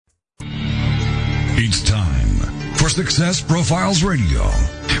It's time for Success Profiles Radio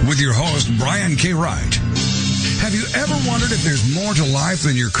with your host, Brian K. Wright. Have you ever wondered if there's more to life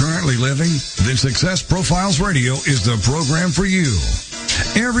than you're currently living? Then Success Profiles Radio is the program for you.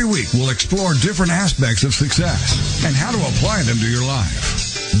 Every week, we'll explore different aspects of success and how to apply them to your life.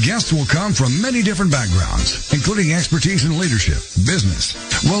 Guests will come from many different backgrounds, including expertise in leadership, business,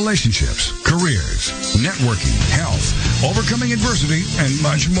 relationships, careers, networking, health, overcoming adversity, and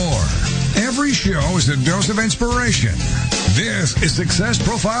much more. Every show is a dose of inspiration. This is Success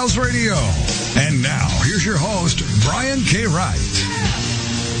Profiles Radio. And now, here's your host, Brian K. Wright.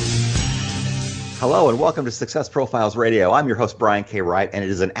 Hello and welcome to Success Profiles Radio. I'm your host, Brian K. Wright, and it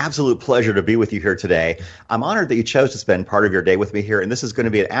is an absolute pleasure to be with you here today. I'm honored that you chose to spend part of your day with me here, and this is going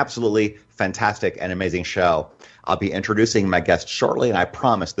to be an absolutely fantastic and amazing show. I'll be introducing my guest shortly, and I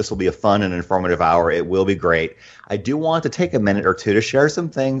promise this will be a fun and informative hour. It will be great. I do want to take a minute or two to share some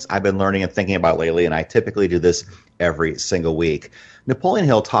things I've been learning and thinking about lately, and I typically do this every single week. Napoleon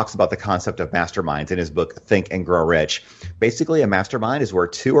Hill talks about the concept of masterminds in his book, Think and Grow Rich. Basically, a mastermind is where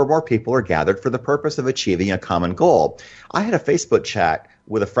two or more people are gathered for the purpose of achieving a common goal. I had a Facebook chat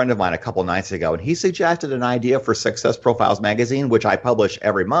with a friend of mine a couple nights ago, and he suggested an idea for Success Profiles magazine, which I publish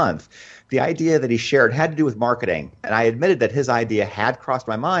every month. The idea that he shared had to do with marketing, and I admitted that his idea had crossed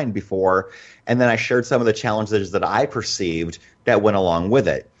my mind before, and then I shared some of the challenges that I perceived that went along with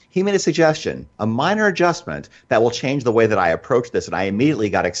it. He made a suggestion, a minor adjustment that will change the way that I approach this, and I immediately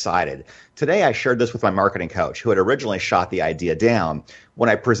got excited. Today, I shared this with my marketing coach, who had originally shot the idea down. When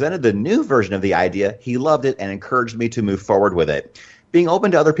I presented the new version of the idea, he loved it and encouraged me to move forward with it. Being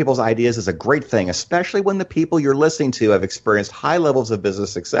open to other people's ideas is a great thing, especially when the people you're listening to have experienced high levels of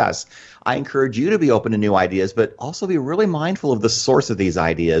business success. I encourage you to be open to new ideas, but also be really mindful of the source of these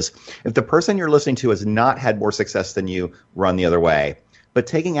ideas. If the person you're listening to has not had more success than you, run the other way. But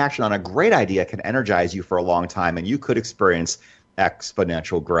taking action on a great idea can energize you for a long time, and you could experience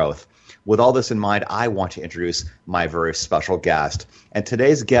exponential growth. With all this in mind, I want to introduce my very special guest. And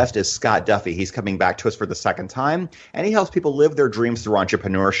today's guest is Scott Duffy. He's coming back to us for the second time, and he helps people live their dreams through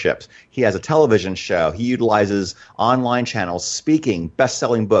entrepreneurship. He has a television show. He utilizes online channels, speaking,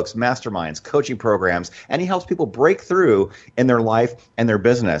 best-selling books, masterminds, coaching programs, and he helps people break through in their life and their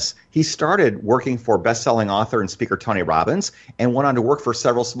business. He started working for best-selling author and speaker Tony Robbins and went on to work for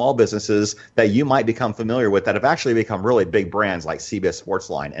several small businesses that you might become familiar with that have actually become really big brands like CBS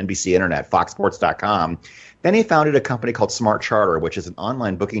Sportsline, NBC Internet, FoxSports.com. Then he founded a company called Smart Charter, which is an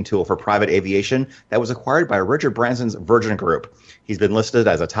online booking tool for private aviation that was acquired by Richard Branson's Virgin Group. He's been listed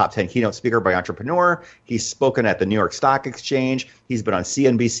as a top 10 keynote speaker by Entrepreneur. He's spoken at the New York Stock Exchange. He's been on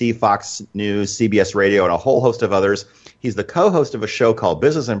CNBC, Fox News, CBS Radio, and a whole host of others. He's the co-host of a show called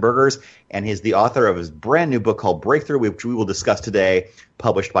Business and Burgers, and he's the author of his brand new book called Breakthrough, which we will discuss today,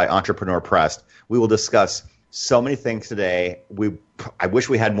 published by Entrepreneur Press. We will discuss so many things today. I wish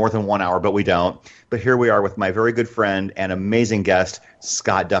we had more than 1 hour, but we don't. But here we are with my very good friend and amazing guest,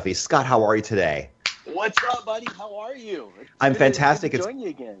 Scott Duffy. Scott, how are you today? What's up, buddy? How are you? I'm fantastic. Good to join you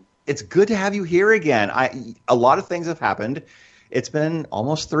again. It's good to have you here again. A lot of things have happened. It's been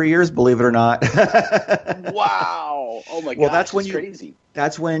almost 3 years, believe it or not. Wow. Oh, my God. Well, that's crazy.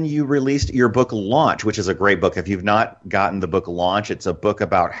 That's when you released your book Launch, which is a great book. If you've not gotten the book Launch, it's a book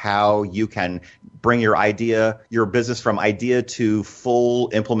about how you can bring your business from idea to full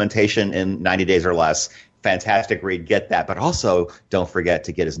implementation in 90 days or less. Fantastic read, get that. But also, don't forget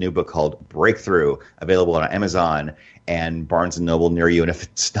to get his new book called Breakthrough, available on Amazon and Barnes & Noble near you. And if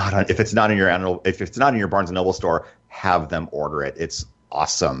it's not in your Barnes & Noble store, have them order it. It's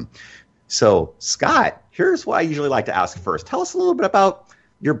awesome. So, Scott, here's what I usually like to ask first. Tell us a little bit about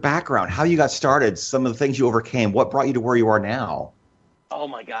your background, how you got started, some of the things you overcame, what brought you to where you are now. Oh,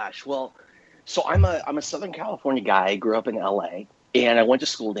 my gosh. Well, so I'm a Southern California guy. I grew up in L.A., and I went to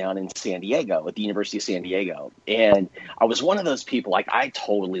school down in San Diego at the University of San Diego. And I was one of those people, like, I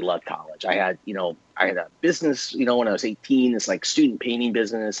totally loved college. I had a business, when I was 18, this like student painting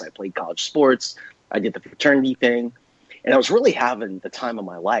business. I played college sports. I did the fraternity thing. And I was really having the time of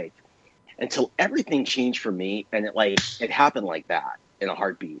my life until everything changed for me. And it happened like that in a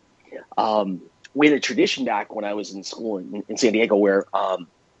heartbeat. We had a tradition back when I was in school in San Diego where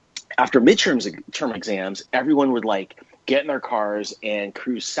after midterm exams, everyone would get in their cars and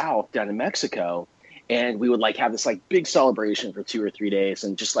cruise south down to Mexico. And we would have this big celebration for 2 or 3 days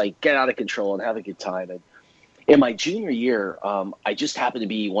and just get out of control and have a good time. And in my junior year, I just happened to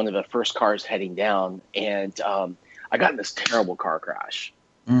be one of the first cars heading down, and I got in this terrible car crash.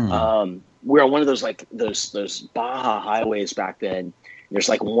 We're on one of those those Baja highways back then. There's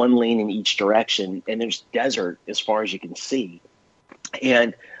one lane in each direction, and there's desert as far as you can see.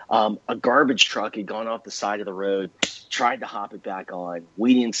 And A garbage truck had gone off the side of the road, tried to hop it back on.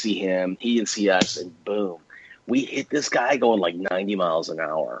 We didn't see him. He didn't see us. And boom, we hit this guy going like 90 miles an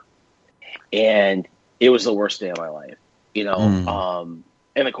hour. And it was the worst day of my life, you know?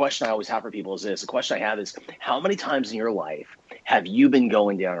 And the question I always have for people is this. The question I have is, how many times in your life have you been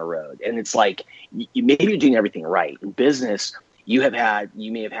going down a road? And it's like, maybe you're doing everything right. In business, you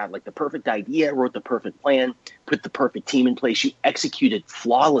may have had like the perfect idea, wrote the perfect plan, put the perfect team in place. You executed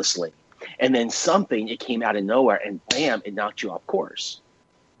flawlessly. And then it came out of nowhere and bam, it knocked you off course.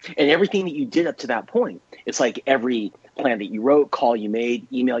 And everything that you did up to that point, it's like every plan that you wrote, call you made,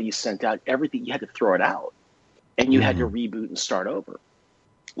 email you sent out, everything, you had to throw it out. And you had to reboot and start over.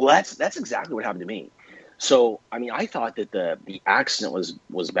 Well, that's exactly what happened to me. So, I mean, I thought that the accident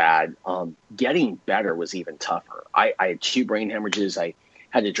was bad. Getting better was even tougher. I had 2 brain hemorrhages. I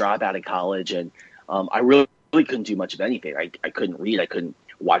had to drop out of college, and I really couldn't do much of anything. I couldn't read. I couldn't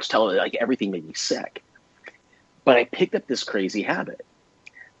watch television. Like, everything made me sick. But I picked up this crazy habit.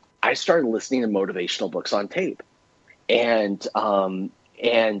 I started listening to motivational books on tape, and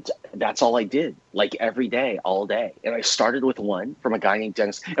that's all I did, like every day, all day. And I started with one from a guy named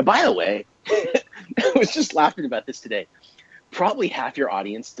Dennis. And by the way, I was just laughing about this today. Probably half your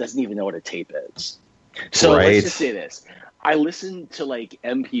audience doesn't even know what a tape is. So let's just say this. I listened to like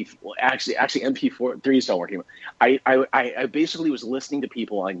actually MP3s don't work anymore. I basically was listening to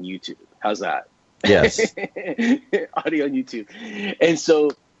people on YouTube. How's that? Yes. Audio on YouTube. And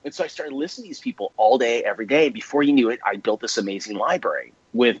so I started listening to these people all day, every day. Before you knew it, I built this amazing library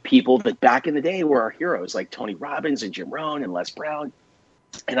with people that back in the day were our heroes, like Tony Robbins and Jim Rohn and Les Brown.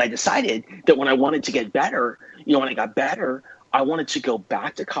 And I decided that when I wanted to get better, you know, when I got better, I wanted to go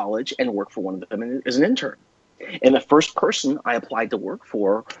back to college and work for one of them as an intern. And the first person I applied to work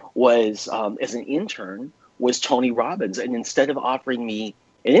for was, as an intern, was Tony Robbins. And instead of offering me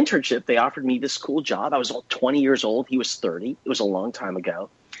an internship, they offered me this cool job. I was 20 years old. He was 30. It was a long time ago.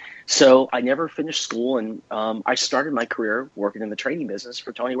 So I never finished school, and I started my career working in the training business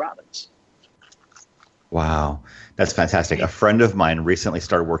for Tony Robbins. Wow. That's fantastic. A friend of mine recently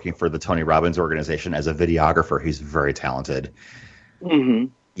started working for the Tony Robbins organization as a videographer. He's very talented. Mm-hmm.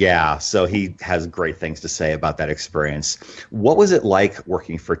 Yeah, so he has great things to say about that experience. What was it like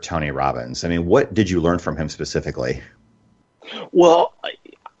working for Tony Robbins? I mean, what did you learn from him specifically? Well,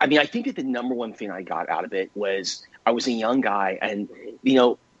 I mean, I think that the number one thing I got out of it was I was a young guy, and, you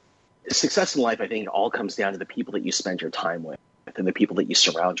know, success in life, I think, all comes down to the people that you spend your time with and the people that you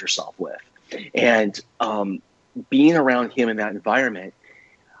surround yourself with. And being around him in that environment,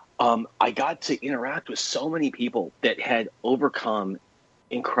 I got to interact with so many people that had overcome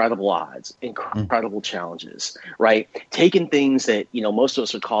incredible odds, incredible challenges, right? Taking things that, you know, most of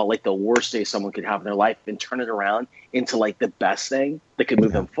us would call like the worst day someone could have in their life and turn it around into like the best thing that could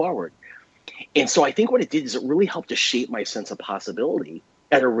move them forward. And so I think what it did is it really helped to shape my sense of possibility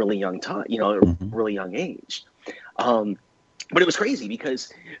at a really young time, you know, at a really young age. But it was crazy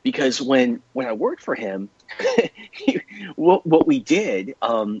because when I worked for him, what we did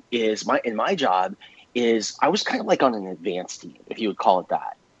is my job is I was kind of like on an advanced team, if you would call it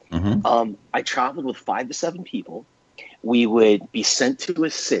that. Mm-hmm. I traveled with 5 to 7 people. We would be sent to a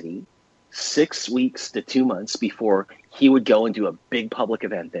city 6 weeks to 2 months before he would go and do a big public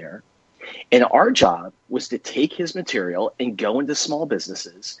event there. And our job was to take his material and go into small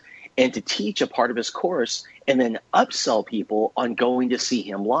businesses and to teach a part of his course and then upsell people on going to see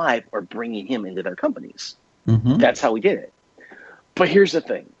him live or bringing him into their companies. Mm-hmm. That's how we did it. But here's the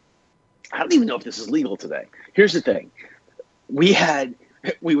thing. I don't even know if this is legal today. Here's the thing. We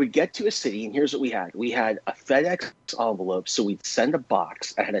would get to a city, and here's what we had. We had a FedEx envelope, so we'd send a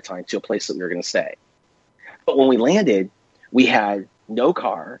box ahead of time to a place that we were going to stay. But when we landed, we had no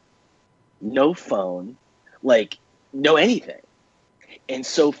car, no phone, like no anything. And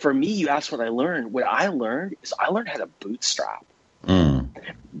so for me, you asked what I learned. What I learned is I learned how to bootstrap.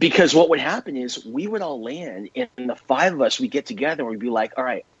 Because what would happen is we would all land, and the 5 of us, we'd get together and we'd be like, all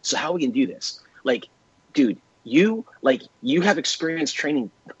right, so how are we going to do this? Like, dude, you have experience training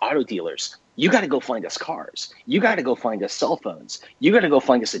auto dealers. You got to go find us cars. You got to go find us cell phones. You got to go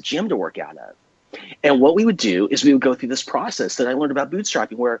find us a gym to work out of. And what we would do is we would go through this process that I learned about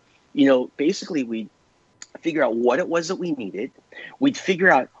bootstrapping where, you know, basically we'd figure out what it was that we needed. We'd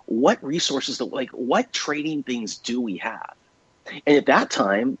figure out what resources, what trading things do we have? And at that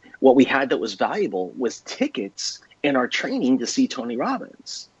time, what we had that was valuable was tickets in our training to see Tony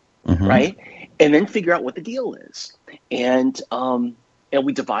Robbins, right? And then figure out what the deal is. And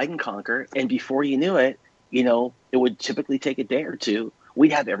we divide and conquer. And before you knew it, you know, it would typically take a day or two.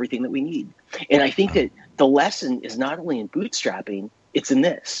 We'd have everything that we need. And I think that the lesson is not only in bootstrapping, It's in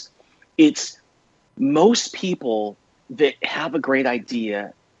this. It's most people that have a great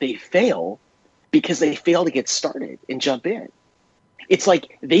idea, they fail because they fail to get started and jump in. It's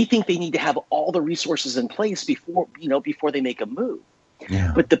like they think they need to have all the resources in place before they make a move.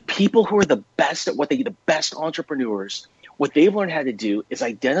 Yeah. But the people who are the best at what they do, the best entrepreneurs, what they've learned how to do is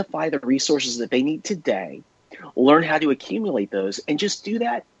identify the resources that they need today, learn how to accumulate those, and just do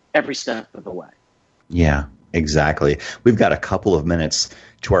that every step of the way. Yeah, exactly. We've got a couple of minutes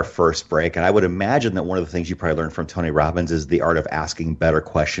to our first break, and I would imagine that one of the things you probably learned from Tony Robbins is the art of asking better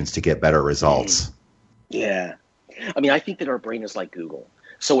questions to get better results. Yeah. I mean, I think that our brain is like Google.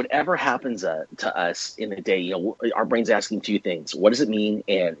 So whatever happens to us in the day, our brain's asking two things. What does it mean?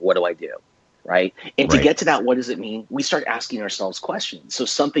 And what do I do? Right. And to get to that, what does it mean? We start asking ourselves questions. So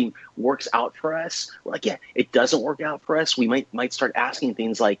something works out for us. We're like, yeah, it doesn't work out for us. We might start asking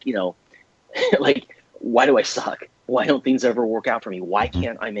things like, like, why do I suck? Why don't things ever work out for me? Why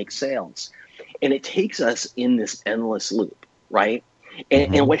can't I make sales? And it takes us in this endless loop. Right.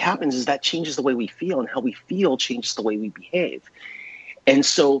 And what happens is that changes the way we feel, and how we feel changes the way we behave. And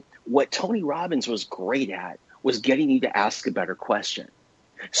so what Tony Robbins was great at was getting you to ask a better question.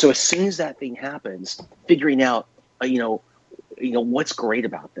 So as soon as that thing happens, figuring out, what's great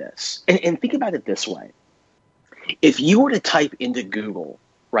about this. And think about it this way. If you were to type into Google,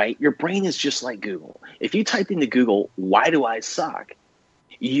 right, your brain is just like Google. If you type into Google, why do I suck?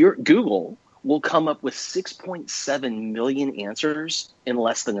 Your Google will come up with 6.7 million answers in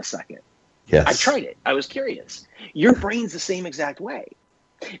less than a second. Yes. I tried it. I was curious. Your brain's the same exact way.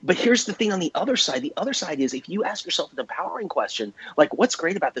 But here's the thing on the other side. The other side is if you ask yourself an empowering question, like, what's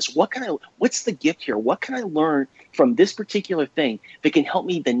great about this? What's the gift here? What can I learn from this particular thing that can help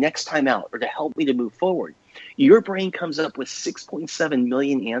me the next time out or to help me to move forward? Your brain comes up with 6.7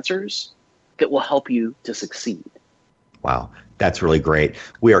 million answers that will help you to succeed. Wow, that's really great.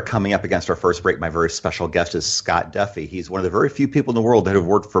 We are coming up against our first break. My very special guest is Scott Duffy. He's one of the very few people in the world that have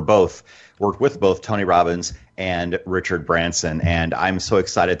worked with both Tony Robbins and Richard Branson. And I'm so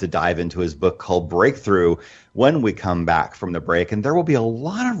excited to dive into his book called Breakthrough when we come back from the break. And there will be a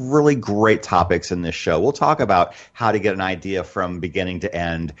lot of really great topics in this show. We'll talk about how to get an idea from beginning to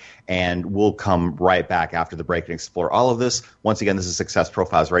end, and we'll come right back after the break and explore all of this. Once again, this is Success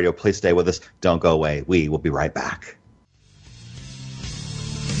Profiles Radio. Please stay with us. Don't go away. We will be right back.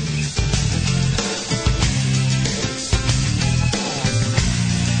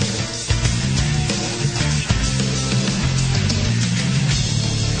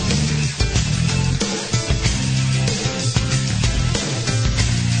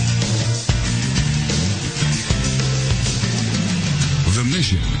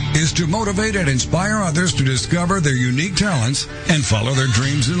 Is to motivate and inspire others to discover their unique talents and follow their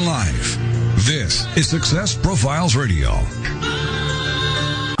dreams in life. This is Success Profiles Radio.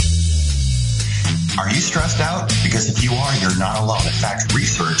 Are you stressed out? Because if you are, you're not alone. In fact,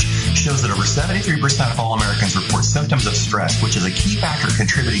 research shows that over 73% of all Americans report symptoms of stress, which is a key factor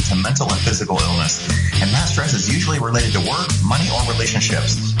contributing to mental and physical illness. And that stress is usually related to work, money, or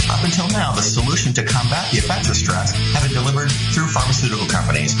relationships. Up until now, the solution to combat the effects of stress have been delivered through pharmaceutical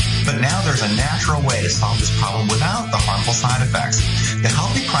companies. But now there's a natural way to solve this problem without the harmful side effects. The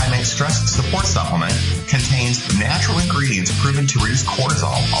Healthy Primate Stress Support Supplement contains natural ingredients proven to reduce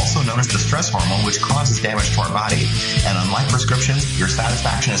cortisol, also known as the stress hormone, which causes damage to our body. And unlike prescriptions, your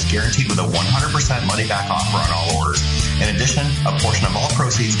satisfaction is guaranteed with a 100% money-back offer on all orders. In addition, a portion of all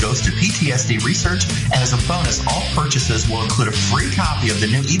proceeds goes to PTSD research, and as a bonus, all purchases will include a free copy of the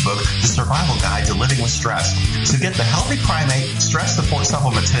new ebook, The Survival Guide to Living with Stress. So get the Healthy Primate Stress Support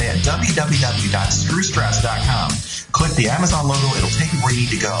Supplement today at www.screwstress.com. Click the Amazon logo. It'll take you where you need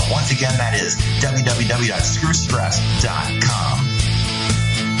to go. Once again, that is www.screwstress.com.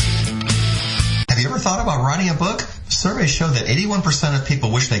 Have you ever thought about writing a book? Surveys show that 81% of people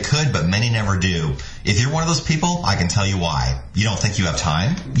wish they could, but many never do. If you're one of those people, I can tell you why. You don't think you have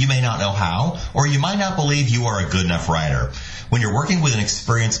time, you may not know how, or you might not believe you are a good enough writer. When you're working with an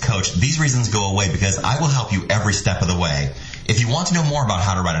experienced coach, these reasons go away because I will help you every step of the way. If you want to know more about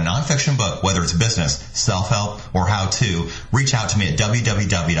how to write a nonfiction book, whether it's business, self-help, or how-to, reach out to me at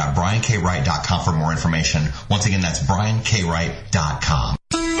www.briankwright.com for more information. Once again, that's briankwright.com.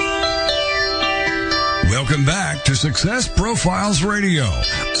 Welcome back to Success Profiles Radio.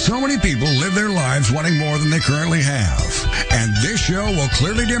 So many people live their lives wanting more than they currently have. And this show will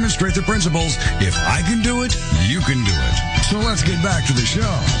clearly demonstrate the principles, if I can do it, you can do it. So let's get back to the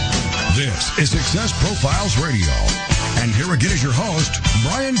show. This is Success Profiles Radio. And here again is your host,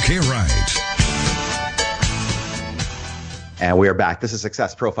 Brian K. Wright. And we are back. This is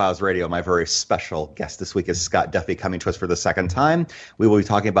Success Profiles Radio. My very special guest this week is Scott Duffy, coming to us for the second time. We will be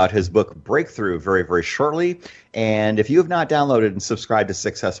talking about his book, Breakthrough, very, very shortly. And if you have not downloaded and subscribed to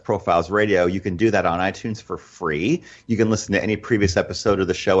Success Profiles Radio, you can do that on iTunes for free. You can listen to any previous episode of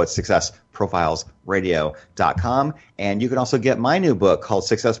the show at successprofilesradio.com. And you can also get my new book called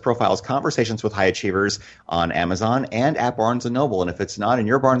Success Profiles, Conversations with High Achievers on Amazon and at Barnes & Noble. And if it's not in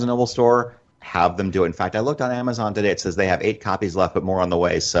your Barnes & Noble store, have them do it. In fact, I looked on Amazon today. It says they have 8 copies left, but more on the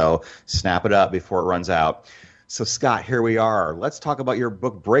way. So snap it up before it runs out. So Scott, here we are. Let's talk about your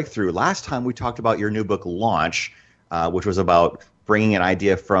book Breakthrough. Last time we talked about your new book Launch, which was about bringing an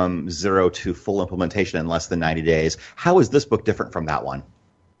idea from zero to full implementation in less than 90 days. How is this book different from that one?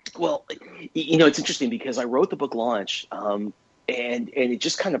 Well, it's interesting because I wrote the book Launch, and it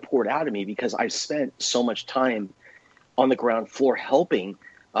just kind of poured out of me because I spent so much time on the ground floor helping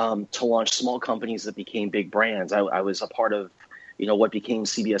to launch small companies that became big brands. I was a part of, what became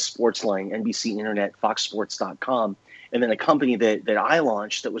CBS Sportsline, NBC Internet, FoxSports.com, and then a company that I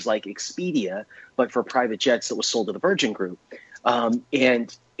launched that was like Expedia, but for private jets that was sold to the Virgin Group.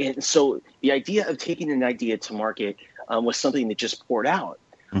 And so the idea of taking an idea to market was something that just poured out.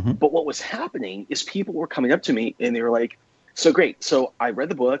 Mm-hmm. But what was happening is people were coming up to me and they were like, so great. So I read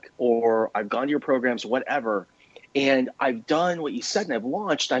the book, or I've gone to your programs, whatever, and I've done what you said and I've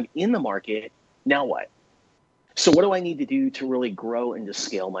launched, I'm in the market. Now what? So what do I need to do to really grow and to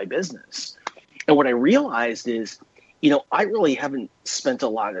scale my business? And what I realized is, I really haven't spent a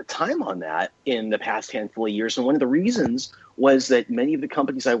lot of time on that in the past handful of years. And one of the reasons was that many of the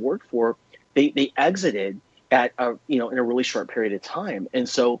companies I worked for, they exited at in a really short period of time. And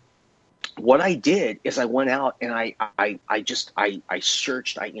so what I did is I went out and I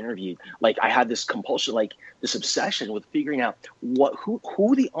searched, I interviewed, like I had this compulsion, like this obsession with figuring out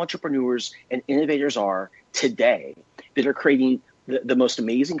who the entrepreneurs and innovators are today that are creating the most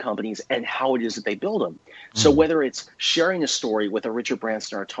amazing companies and how it is that they build them. So whether it's sharing a story with a Richard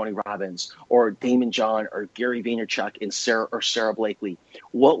Branson or Tony Robbins or Damon John or Gary Vaynerchuk and Sarah Blakely,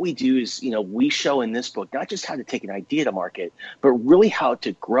 what we do is, we show in this book not just how to take an idea to market, but really how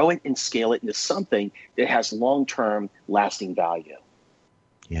to grow it and scale it into something that has long-term lasting value.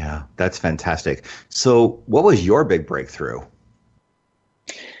 Yeah, that's fantastic. So what was your big breakthrough?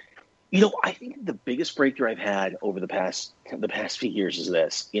 I think the biggest breakthrough I've had over the past few years is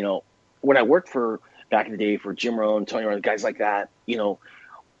this. When I worked back in the day for Jim Rohn, Tony Rohn, guys like that,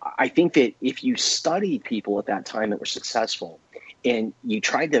 I think that if you studied people at that time that were successful and you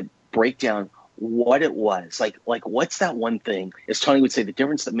tried to break down what it was, like what's that one thing, as Tony would say, the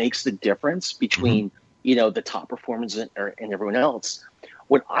difference that makes the difference between, the top performers and everyone else,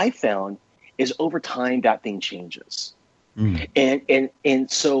 what I found is over time that thing changes.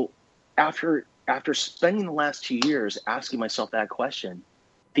 And so after spending the last 2 years asking myself that question,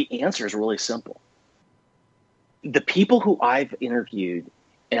 the answer is really simple. The people who I've interviewed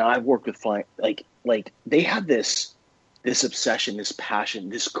and I've worked with, like they have this obsession, this passion,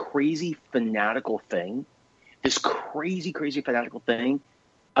 this crazy fanatical thing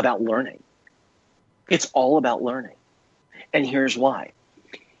about learning. It's all about learning. And here's why.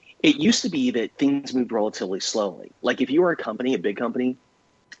 It used to be that things moved relatively slowly. Like if you were a company, a big company,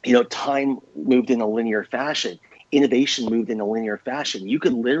 time moved in a linear fashion. Innovation moved in a linear fashion. You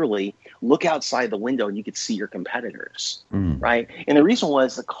could literally look outside the window and you could see your competitors, right? And the reason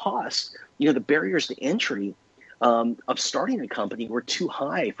was the cost, the barriers to entry of starting a company were too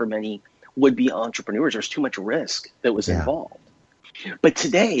high for many would-be entrepreneurs. There's too much risk that was involved. But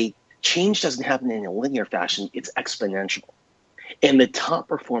today, change doesn't happen in a linear fashion. It's exponential. And the top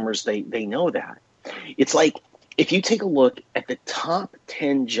performers, they know that. It's like, if you take a look at the top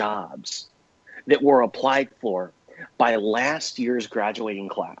 10 jobs that were applied for by last year's graduating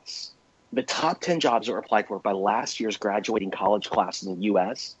class, the top 10 jobs that were applied for by last year's graduating college class in the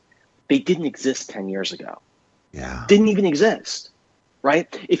U.S., they didn't exist 10 years ago. Yeah. Didn't even exist,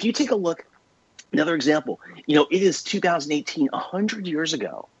 right? If you take a look, another example, it is 2018, 100 years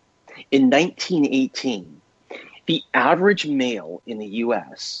ago, in 1918, the average male in the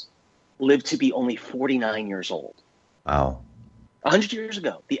U.S. lived to be only 49 years old. Wow. 100 years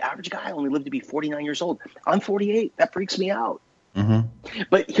ago, the average guy only lived to be 49 years old. I'm 48. That freaks me out. Mm-hmm.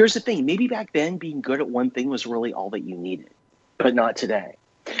 But here's the thing. Maybe back then being good at one thing was really all that you needed, but not today.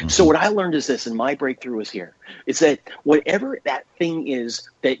 Mm-hmm. So what I learned is this, and my breakthrough is here, is that whatever that thing is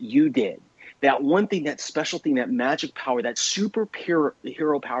that you did, that one thing, that special thing, that magic power, that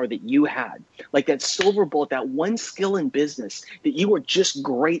hero power that you had, like that silver bullet, that one skill in business that you were just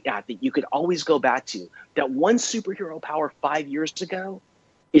great at, that you could always go back to, that one superhero power 5 years ago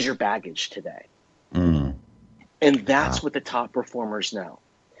is your baggage today. And that's what the top performers know.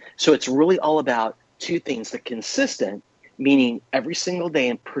 So it's really all about two things: the consistent, meaning every single day,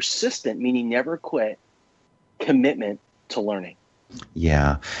 and persistent, meaning never quit, commitment to learning.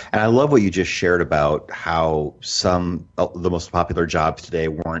 Yeah. And I love what you just shared about how some of the most popular jobs today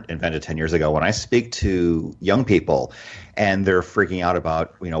weren't invented 10 years ago. When I speak to young people and they're freaking out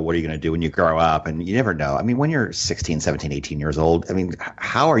about, what are you going to do when you grow up? And you never know. I mean, when you're 16, 17, 18 years old, I mean,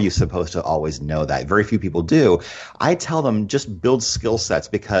 how are you supposed to always know that? Very few people do. I tell them just build skill sets,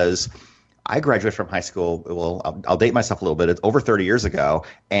 because I graduated from high school. Well, I'll date myself a little bit. It's over 30 years ago.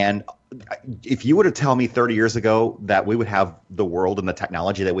 And if you would have told me 30 years ago that we would have the world and the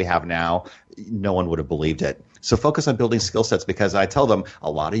technology that we have now, no one would have believed it. So focus on building skill sets, because I tell them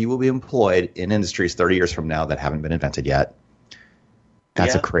a lot of you will be employed in industries 30 years from now that haven't been invented yet.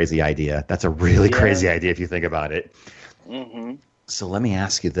 That's a crazy idea. That's a really crazy idea if you think about it. Mm-hmm. So let me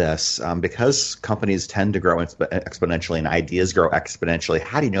ask you this. Because companies tend to grow exponentially and ideas grow exponentially,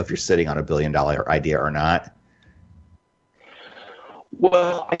 how do you know if you're sitting on $1 billion idea or not?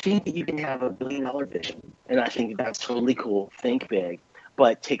 Well, I think that you can have $1 billion vision, and I think that's totally cool. Think big,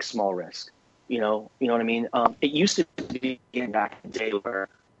 but take small risk. You know what I mean? It used to be back in the day where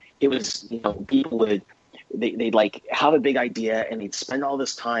it was, people would, they'd like have a big idea and they'd spend all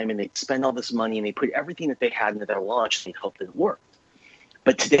this time and they'd spend all this money and they put everything that they had into their launch and they'd hope that it worked.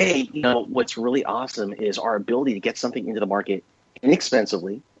 But today, what's really awesome is our ability to get something into the market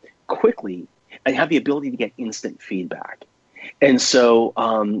inexpensively, quickly, and have the ability to get instant feedback. And so,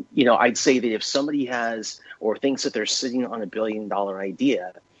 I'd say that if somebody has or thinks that they're sitting on $1 billion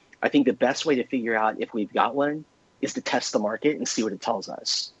idea, I think the best way to figure out if we've got one is to test the market and see what it tells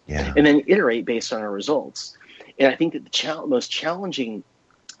us, and then iterate based on our results. And I think that the most challenging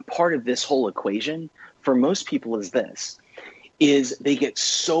part of this whole equation for most people is this. Is they get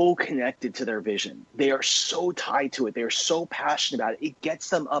so connected to their vision. They are so tied to it. They're so passionate about it. It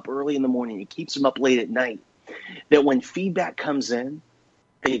gets them up early in the morning. It keeps them up late at night. That when feedback comes in,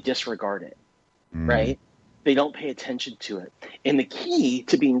 they disregard it, right? They don't pay attention to it. And the key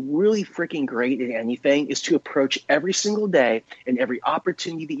to being really freaking great at anything is to approach every single day and every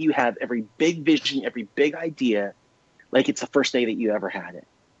opportunity that you have, every big vision, every big idea, like it's the first day that you ever had it.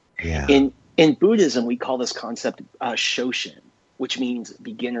 Yeah. In Buddhism, we call this concept Shoshin, which means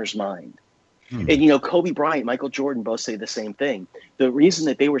beginner's mind. And, Kobe Bryant, Michael Jordan both say the same thing. The reason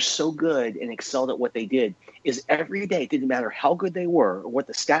that they were so good and excelled at what they did is every day, it didn't matter how good they were or what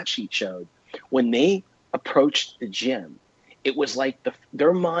the stat sheet showed, when they approached the gym, it was like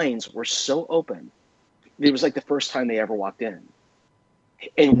their minds were so open. It was like the first time they ever walked in.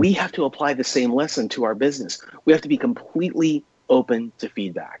 And we have to apply the same lesson to our business. We have to be completely open to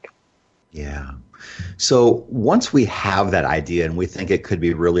feedback. Yeah. So once we have that idea and we think it could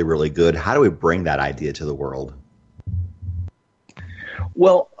be really, really good, how do we bring that idea to the world?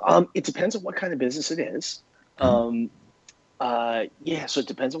 Well, it depends on what kind of business it is. So it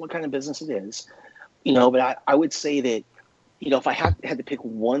depends on what kind of business it is. But I would say that, if I had to pick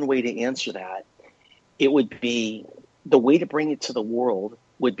one way to answer that, it would be the way to bring it to the world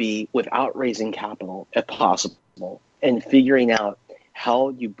would be without raising capital if possible and figuring out how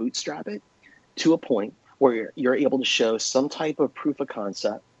you bootstrap it to a point where you're able to show some type of proof of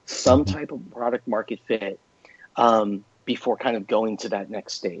concept, some type of product market fit before kind of going to that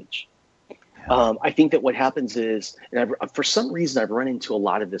next stage. I think that what happens is, and for some reason, I've run into a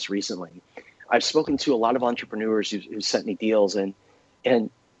lot of this recently. I've spoken to a lot of entrepreneurs who sent me deals, and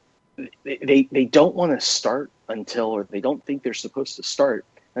they don't want to start until, or they don't think they're supposed to start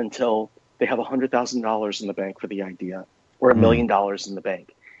until they have $100,000 in the bank for the idea, or $1 million in the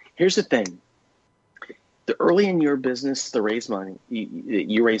bank. Here's the thing. The early in your business,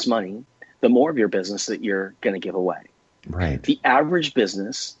 you raise money, the more of your business that you're going to give away. Right. The average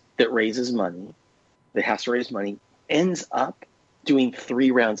business that raises money, that has to raise money, ends up doing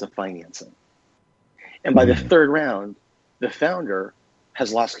 3 rounds of financing. And by the third round, the founder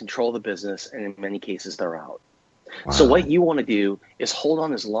has lost control of the business, and in many cases, they're out. Wow. So what you want to do is hold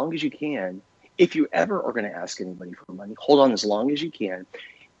on as long as you can. If you ever are going to ask anybody for money, hold on as long as you can.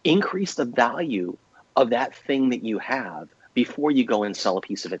 Increase the value of that thing that you have before you go and sell a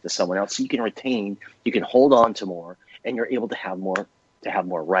piece of it to someone else, so you can retain, you can hold on to more, and you're able to have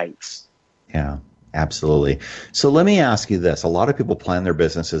more rights. Yeah, absolutely. So let me ask you this. A lot of people plan their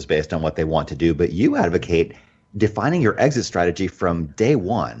businesses based on what they want to do, but you advocate defining your exit strategy from day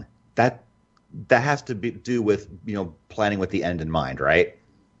one. That has to do with, planning with the end in mind, right?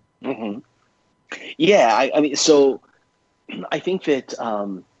 Mm-hmm. Yeah, I mean, so I think that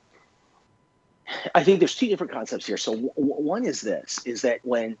I think there's 2 different concepts here. So one is this, is that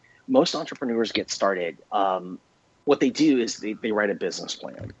when most entrepreneurs get started, what they do is they write a business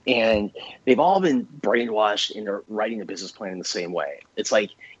plan, and they've all been brainwashed into writing a business plan in the same way. It's like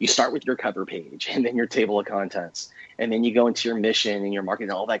you start with your cover page and then your table of contents, and then you go into your mission and your marketing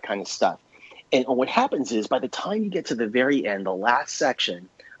and all that kind of stuff. And what happens is by the time you get to the very end, the last section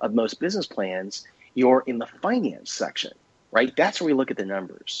of most business plans, you're in the finance section, right? That's where we look at the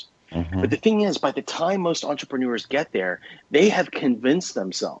numbers. But the thing is, by the time most entrepreneurs get there, they have convinced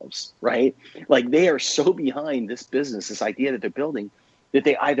themselves, right? Like they are so behind this business, this idea that they're building, that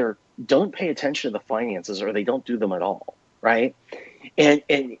they either don't pay attention to the finances or they don't do them at all, right? And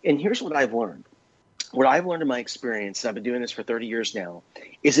here's what I've learned. What I've learned in my experience, and I've been doing this for 30 years now,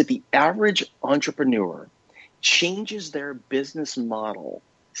 is that the average entrepreneur changes their business model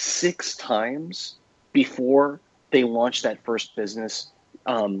 6 times before they launch that first business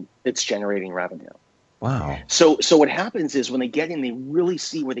that's generating revenue. Wow. So what happens is when they get in, they really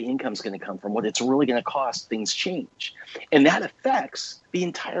see where the income's going to come from, what it's really going to cost. Things change. And that affects the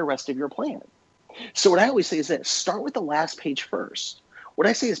entire rest of your plan. So what I always say is that start with the last page first. What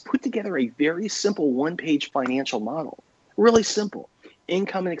I say is put together a very simple 1-page financial model. Really simple.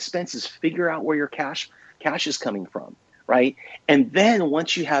 Income and expenses, figure out where your cash is coming from, right? And then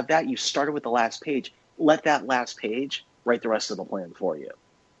once you have that, you started with the last page. Let that last page write the rest of the plan for you.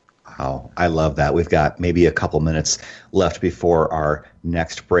 Wow, I love that. We've got maybe a couple minutes left before our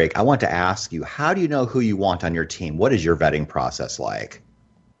next break. I want to ask you, how do you know who you want on your team? What is your vetting process like?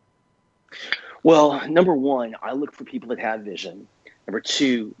 Well, number one, I look for people that have vision. Number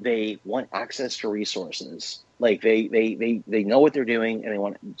two, they want access to resources. Like they know what they're doing and they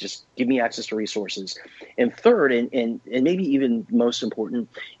want to just give me access to resources. And third, and maybe even most important,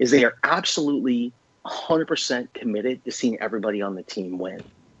 is they are absolutely 100% committed to seeing everybody on the team win.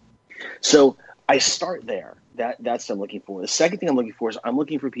 So I start there. That's what I'm looking for. The second thing I'm looking for is I'm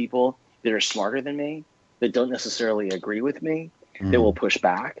looking for people that are smarter than me, that don't necessarily agree with me, that will push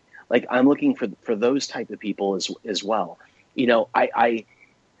back. Like I'm looking for those type of people as well. You know,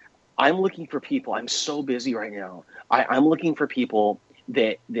 I'm looking for people. I'm so busy right now. I'm looking for people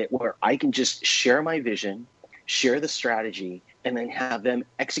that where I can just share my vision, share the strategy, and then have them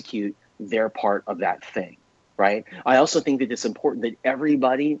execute their part of that thing, right? I also think that it's important that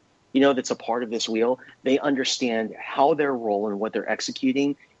everybody, you know, that's a part of this wheel, they understand how their role and what they're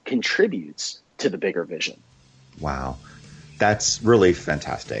executing contributes to the bigger vision. Wow. That's really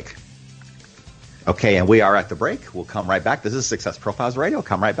fantastic. Okay, and we are at the break. We'll come right back. This is Success Profiles Radio.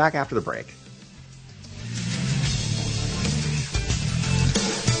 Come right back after the break.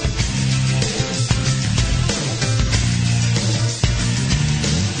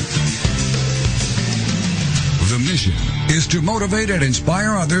 The mission is to motivate and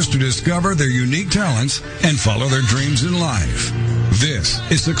inspire others to discover their unique talents and follow their dreams in life. This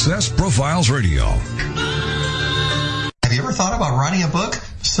is Success Profiles Radio. Have you ever thought about writing a book?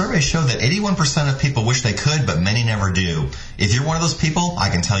 Surveys show that 81% of people wish they could, but many never do. If you're one of those people, I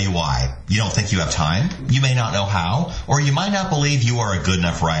can tell you why. You don't think you have time, you may not know how, or you might not believe you are a good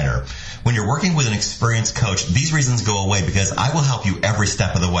enough writer. When you're working with an experienced coach, these reasons go away because I will help you every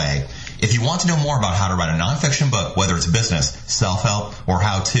step of the way. If you want to know more about how to write a nonfiction book, whether it's business, self-help, or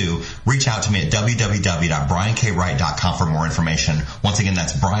how-to, reach out to me at www.briankWright.com for more information. Once again,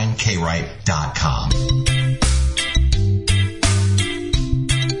 that's briankWright.com.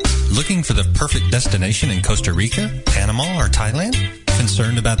 Looking for the perfect destination in Costa Rica, Panama, or Thailand?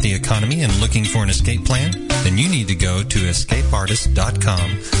 Concerned about the economy and looking for an escape plan? Then you need to go to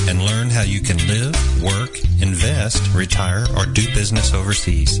escapeartist.com and learn how you can live, work, invest, retire, or do business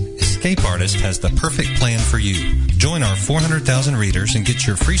overseas. Escape Artist has the perfect plan for you. Join our 400,000 readers and get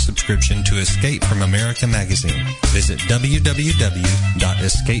your free subscription to Escape from America magazine. Visit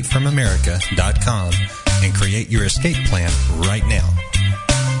www.escapefromamerica.com and create your escape plan right now.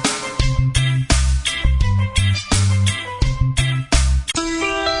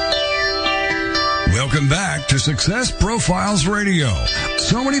 Welcome back to Success Profiles Radio.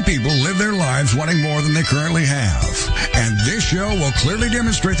 So many people live their lives wanting more than they currently have. And this show will clearly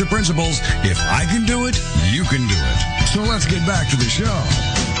demonstrate the principles, if I can do it, you can do it. So let's get back to the show.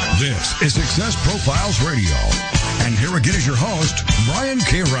 This is Success Profiles Radio. And here again is your host, Brian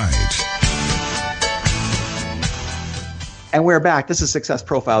K. Wright. And we're back. This is Success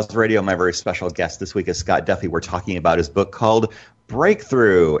Profiles Radio. My very special guest this week is Scott Duffy. We're talking about his book called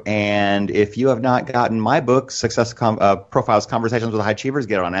Breakthrough. And if you have not gotten my book, Success Profiles Conversations with High Achievers,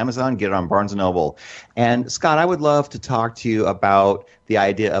 get it on Amazon, get it on Barnes & Noble. And Scott, I would love to talk to you about the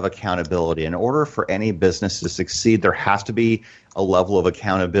idea of accountability. In order for any business to succeed, there has to be a level of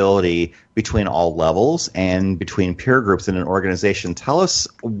accountability between all levels and between peer groups in an organization. Tell us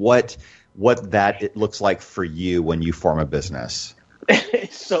what what that it looks like for you when you form a business.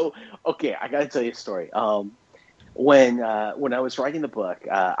 So, okay, I got to tell you a story. When I was writing the book,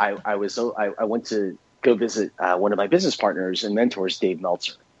 I went to go visit one of my business partners and mentors, Dave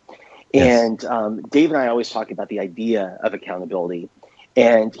Meltzer. Yes. And Dave and I always talk about the idea of accountability.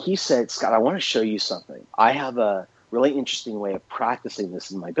 And he said, Scott, I want to show you something. I have a really interesting way of practicing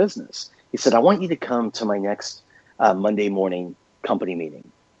this in my business. He said, I want you to come to my next Monday morning company meeting.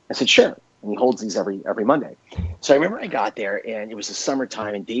 I said, sure. And he holds these every Monday. So I remember I got there, and it was the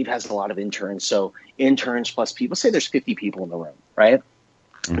summertime, and Dave has a lot of interns. So interns plus people, say there's 50 people in the room, right?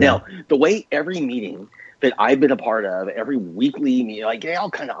 Mm-hmm. Now, the way every meeting that I've been a part of, every weekly meeting, like they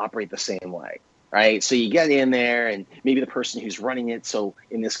all kind of operate the same way, right? So you get in there, and maybe the person who's running it, so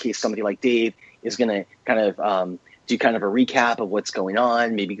in this case, somebody like Dave is going to kind of do kind of a recap of what's going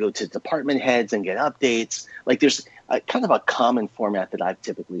on, maybe go to department heads and get updates. Like there's kind of a common format that I've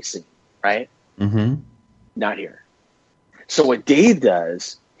typically seen, right? Mm-hmm. Not here. So what Dave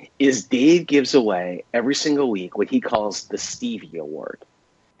does is Dave gives away every single week what he calls the Stevie Award.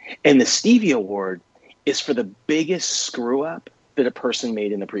 And the Stevie Award is for the biggest screw up that a person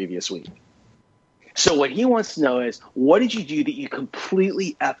made in the previous week. So what he wants to know is, what did you do that you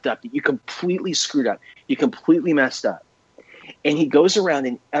completely effed up, that you completely screwed up, you completely messed up? And he goes around,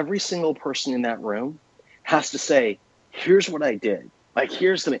 and every single person in that room has to say, here's what I did. Like,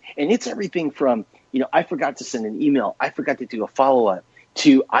 here's the, and it's everything from, I forgot to send an email, I forgot to do a follow-up,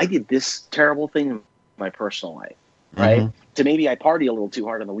 to I did this terrible thing in my personal life, right? Mm-hmm. To maybe I party a little too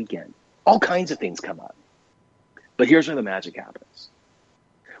hard on the weekend. All kinds of things come up. But here's where the magic happens.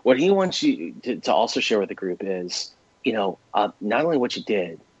 What he wants you to also share with the group is, not only what you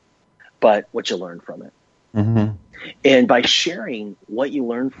did, but what you learned from it. Mm-hmm. And by sharing what you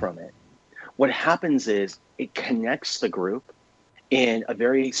learned from it, what happens is it connects the group in a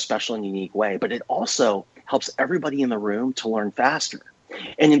very special and unique way, but it also helps everybody in the room to learn faster.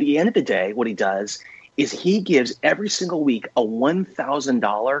 And at the end of the day, what he does is he gives every single week a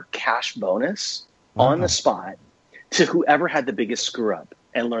 $1,000 cash bonus on the spot to whoever had the biggest screw up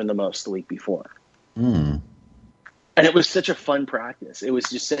and learned the most the week before. Mm. And it was such a fun practice. It was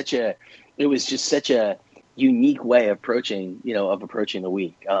just such a unique way of approaching the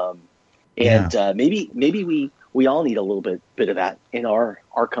week. Maybe we all need a little bit of that in our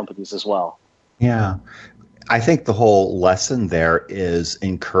companies as well. Yeah. I think the whole lesson there is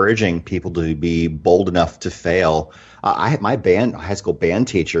encouraging people to be bold enough to fail. I had my high school band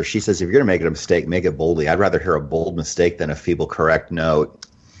teacher. She says, if you're going to make a mistake, make it boldly. I'd rather hear a bold mistake than a feeble correct note.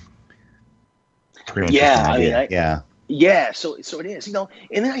 Yeah. So it is, and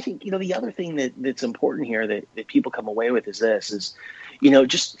then I think, the other thing that's important here that people come away with is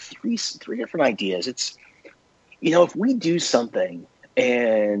just three different ideas. It's, if we do something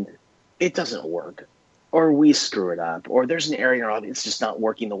and it doesn't work, or we screw it up, or there's an area of it's just not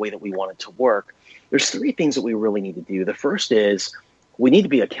working the way that we want it to work, there's three things that we really need to do. The first is we need to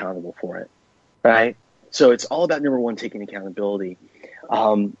be accountable for it, right? So it's all about, number one, taking accountability.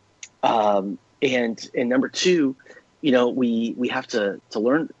 And number two, we have to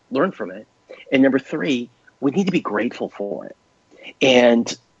learn from it. And number three, we need to be grateful for it.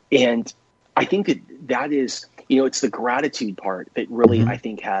 And I think that is, it's the gratitude part that really, I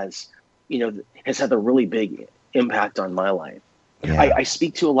think has had a really big impact on my life. Yeah. I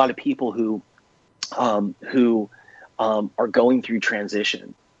speak to a lot of people who are going through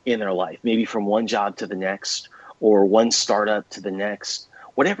transition in their life, maybe from one job to the next, or one startup to the next,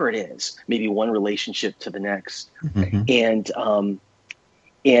 whatever it is, maybe one relationship to the next. Mm-hmm.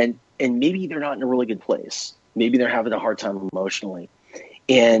 And maybe they're not in a really good place. Maybe they're having a hard time emotionally.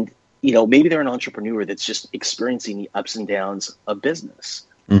 And, maybe they're an entrepreneur that's just experiencing the ups and downs of business.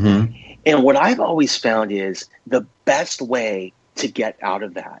 Mm-hmm. And what I've always found is the best way to get out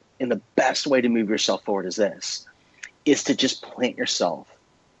of that, and the best way to move yourself forward is to just plant yourself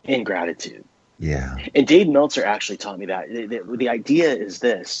in gratitude. Yeah. And Dave Meltzer actually taught me that. The idea is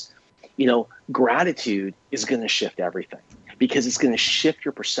this, gratitude is going to shift everything, because it's going to shift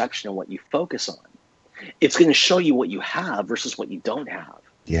your perception of what you focus on. It's going to show you what you have versus what you don't have.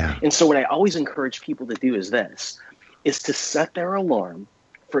 Yeah. And so what I always encourage people to do is to set their alarm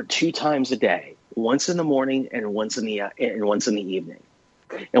for 2 times a day, once in the morning and once in the evening.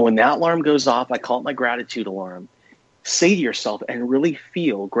 And when that alarm goes off, I call it my gratitude alarm. Say to yourself and really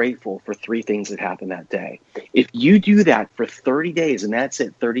feel grateful for 3 things that happened that day. If you do that for 30 days, and that's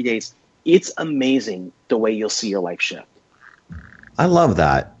it, 30 days, it's amazing the way you'll see your life shift. I love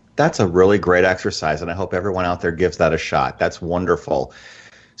that. That's a really great exercise, and I hope everyone out there gives that a shot. That's wonderful.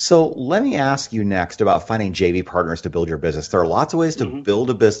 So let me ask you next about finding JV partners to build your business. There are lots of ways to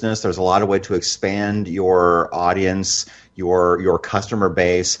build a business. There's a lot of ways to expand your audience, your customer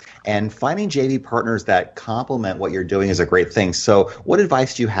base, and finding JV partners that complement what you're doing is a great thing. So what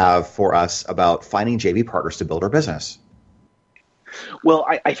advice do you have for us about finding JV partners to build our business? Well,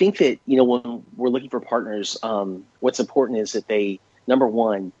 I think that, when we're looking for partners, what's important is that they, number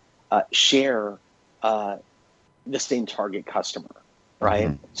one, share the same target customer, right?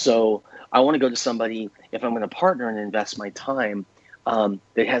 Mm-hmm. So I want to go to somebody, if I'm going to partner and invest my time,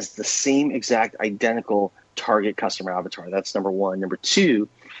 that has the same exact identical target customer avatar. That's number one. Number two,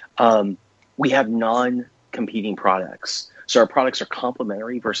 we have non-competing products. So our products are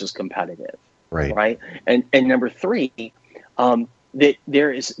complementary versus competitive, right? And number three, that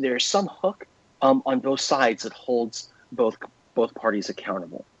there's some hook on both sides that holds both parties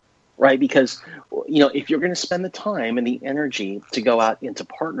accountable, right? Because if you're going to spend the time and the energy to go out and to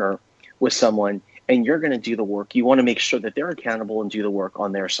partner with someone, and you're going to do the work, you want to make sure that they're accountable and do the work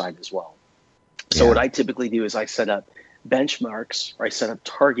on their side as well. So what I typically do is I set up benchmarks, or I set up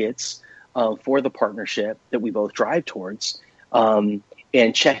targets for the partnership that we both drive towards, and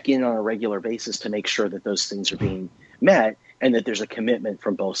check in on a regular basis to make sure that those things are being met and that there's a commitment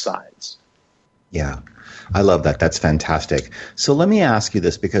from both sides. Yeah, I love that. That's fantastic. So let me ask you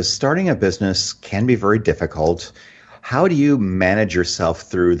this, because starting a business can be very difficult. How do you manage yourself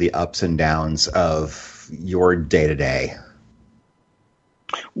through the ups and downs of your day-to-day?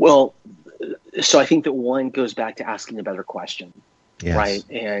 Well, so I think that one goes back to asking a better question, right?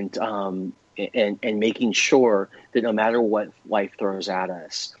 And making sure that no matter what life throws at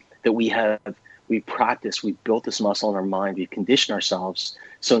us, that we've practiced, we've built this muscle in our mind, we've conditioned ourselves.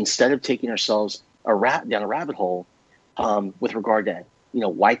 So instead of taking ourselves down a rabbit hole with regard to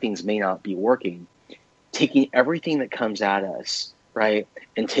why things may not be working, taking everything that comes at us, right,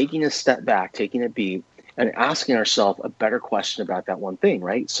 and taking a step back, taking a beat, and asking ourselves a better question about that one thing,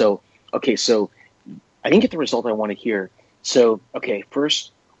 right? So I didn't get the result I want to hear. So,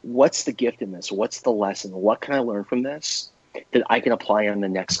 first, what's the gift in this? What's the lesson? What can I learn from this that I can apply on the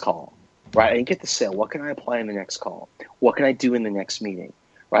next call, right? I didn't get the sale. What can I apply in the next call? What can I do in the next meeting,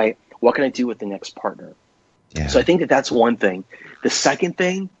 right? What can I do with the next partner? Yeah. So I think that that's one thing. The second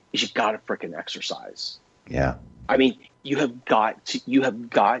thing is you've got to freaking exercise. Yeah. I mean, you have got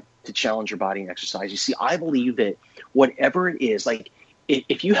to challenge your body and exercise. You see, I believe that whatever it is, like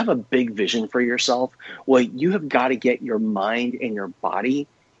if you have a big vision for yourself, well, you have got to get your mind and your body,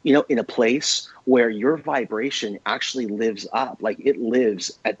 in a place where your vibration actually lives up, like it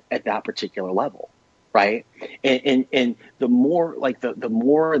lives at that particular level, right? And the more, like the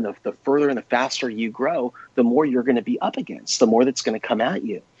more and the further and the faster you grow, the more you're going to be up against, the more that's going to come at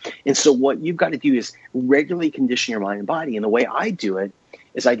you. And so what you've got to do is regularly condition your mind and body. And the way I do it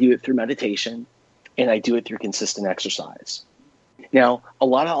is I do it through meditation, and I do it through consistent exercise. Now, a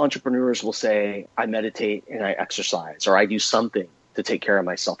lot of entrepreneurs will say, I meditate and I exercise, or I do something to take care of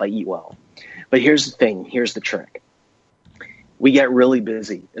myself. I eat well. But here's the thing. Here's the trick. We get really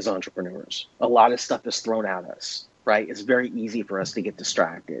busy as entrepreneurs. A lot of stuff is thrown at us, right? It's very easy for us to get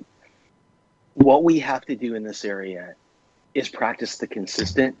distracted. What we have to do in this area is practice the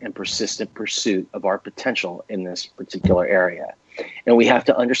consistent and persistent pursuit of our potential in this particular area. And we have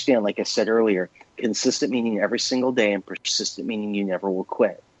to understand, like I said earlier, consistent meaning every single day, and persistent meaning you never will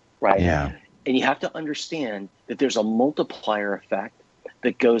quit, right? Yeah. And you have to understand that there's a multiplier effect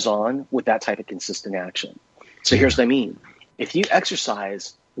that goes on with that type of consistent action. So here's what I mean. If you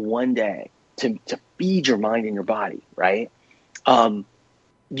exercise one day to feed your mind and your body, right,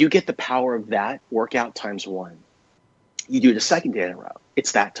 you get the power of that workout times one. You do it a second day in a row,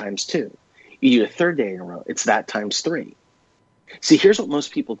 it's that times two. You do it a third day in a row, it's that times three. See, here's what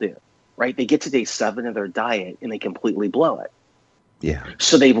most people do, right? They get to day 7 of their diet and they completely blow it. Yeah.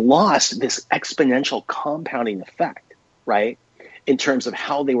 So they've lost this exponential compounding effect, right, in terms of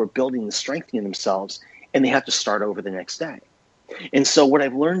how they were building and strengthening themselves, and they have to start over the next day. And so what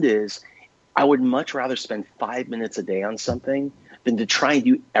I've learned is I would much rather spend 5 minutes a day on something than to try and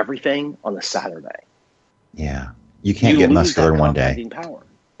do everything on a Saturday. Yeah. You can't get muscular in one day. Power.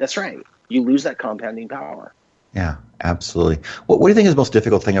 That's right. You lose that compounding power. Yeah, absolutely. What do you think is the most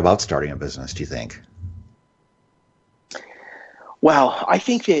difficult thing about starting a business, do you think? Well, I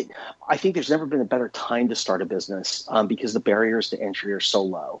think there's never been a better time to start a business because the barriers to entry are so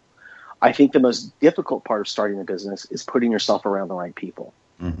low. I think the most difficult part of starting a business is putting yourself around the right people.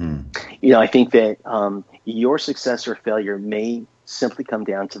 Mm-hmm. I think that your success or failure may simply come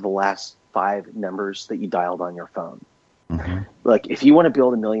down to the last 5 numbers that you dialed on your phone. Mm-hmm. Look, if you want to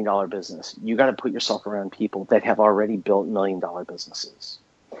build $1 million business, you got to put yourself around people that have already built $1 million businesses.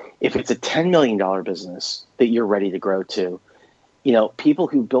 If it's a $10 million business that you're ready to grow to, people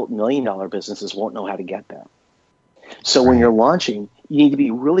who built $1 million businesses won't know how to get there. So when you're launching, you need to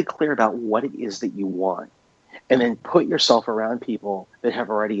be really clear about what it is that you want, and then put yourself around people that have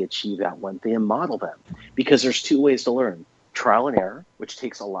already achieved that one thing and model them. Because there's two ways to learn: trial and error, which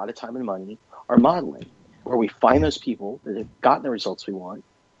takes a lot of time and money, or modeling, where we find those people that have gotten the results we want,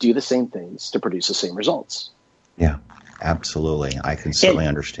 do the same things to produce the same results. Yeah, absolutely. I can certainly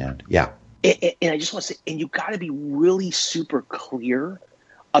understand. Yeah. And I just want to say, and you got to be really super clear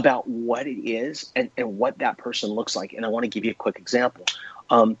about what it is and what that person looks like. And I want to give you a quick example.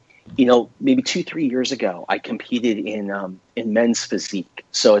 Maybe 2-3 years ago, I competed in men's physique.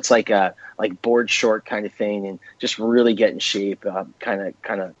 So it's like a board short kind of thing, and just really get in shape, kind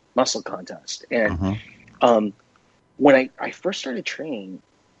of muscle contest. And when I first started training,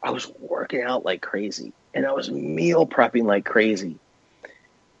 I was working out like crazy, and I was meal prepping like crazy.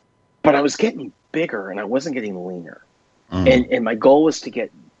 But I was getting bigger, and I wasn't getting leaner. And my goal was to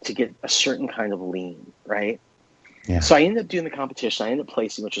get a certain kind of lean, right? Yeah. So I ended up doing the competition. I ended up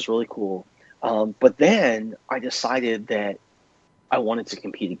placing, which was really cool. But then I decided that I wanted to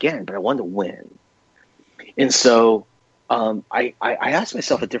compete again, but I wanted to win. And so I asked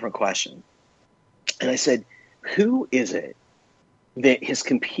myself a different question. And I said, who is it that has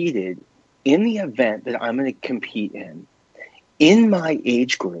competed in the event that I'm going to compete in my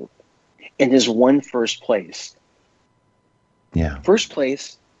age group, and has won first place? Yeah. First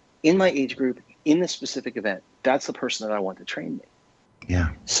place in my age group in this specific event. That's the person that I want to train me. Yeah.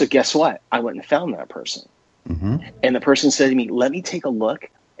 So guess what? I went and found that person. Mm-hmm. And the person said to me, let me take a look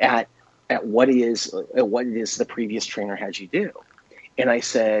at what it is the previous trainer had you do. And I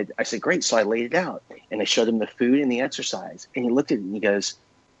said, great. So I laid it out, and I showed him the food and the exercise. And he looked at it and he goes,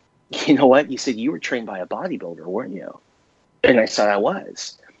 you know what? He said, you were trained by a bodybuilder, weren't you? And I said, I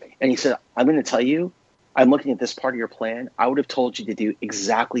was. And he said, I'm going to tell you, I'm looking at this part of your plan. I would have told you to do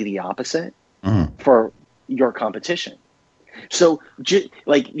exactly the opposite for your competition. So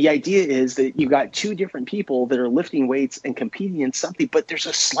the idea is that you've got two different people that are lifting weights and competing in something, but there's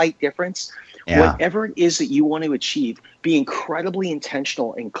a slight difference. Yeah. Whatever it is that you want to achieve, be incredibly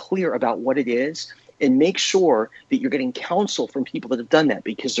intentional and clear about what it is, and make sure that you're getting counsel from people that have done that,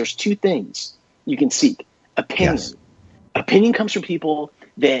 because there's two things you can seek. Opinion. Yes. Opinion comes from people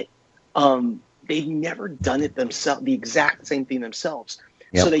that they've never done it themselves, the exact same thing themselves.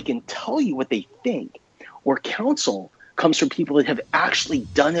 Yep. So they can tell you what they think. Or counsel comes from people that have actually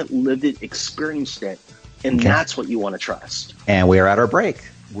done it, lived it, experienced it. And that's what you want to trust. And we are at our break.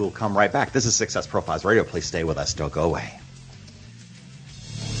 We'll come right back. This is Success Profiles Radio. Please stay with us. Don't go away.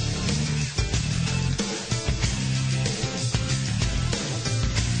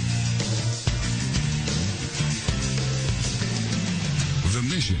 The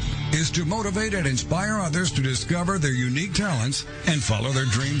mission is to motivate and inspire others to discover their unique talents and follow their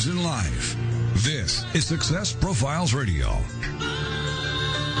dreams in life. This is Success Profiles Radio.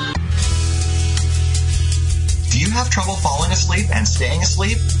 Do you have trouble falling asleep and staying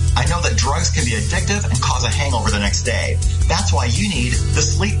asleep? I know that drugs can be addictive and cause a hangover the next day. That's why you need the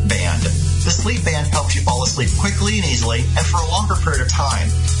Sleep Band. The Sleep Band helps you fall asleep quickly and easily and for a longer period of time.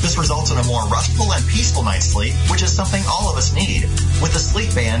 This results in a more restful and peaceful night's sleep, which is something all of us need. With the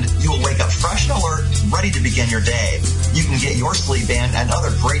Sleep Band, you will wake up fresh and alert, ready to begin your day. You can get your Sleep Band and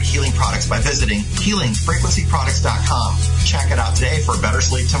other great healing products by visiting healingfrequencyproducts.com. Check it out today for better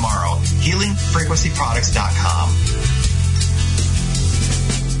sleep tomorrow. healingfrequencyproducts.com.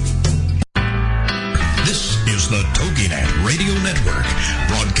 This is the TogiNet Radio Network,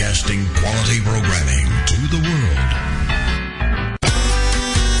 broadcasting quality programming to the world.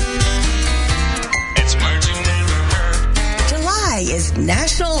 It's July is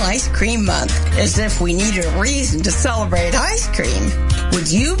National Ice Cream Month, as if we needed a reason to celebrate ice cream. Would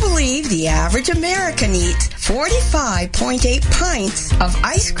you believe the average American eats 45.8 pints of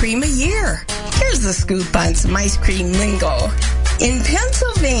ice cream a year? Here's the scoop on some ice cream lingo. In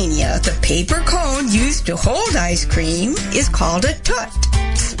Pennsylvania, the paper cone used to hold ice cream is called a toot.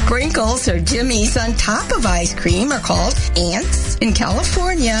 Sprinkles or jimmies on top of ice cream are called ants in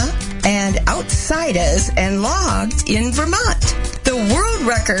California, and outsiders and logs in Vermont. The world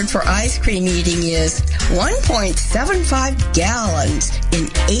record for ice cream eating is 1.75 gallons in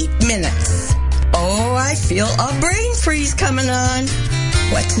 8 minutes. Oh, I feel a brain freeze coming on.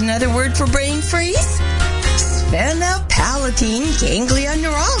 What's another word for brain freeze? Phenylpalatine ganglion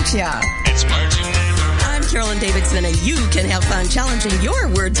neuralgia. It's I'm Carolyn Davidson, and you can have fun challenging your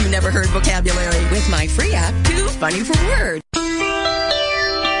words you never heard vocabulary with my free app, Too Funny for Words.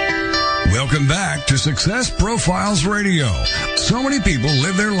 Welcome back to Success Profiles Radio. So many people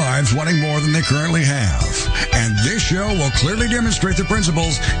live their lives wanting more than they currently have. And this show will clearly demonstrate the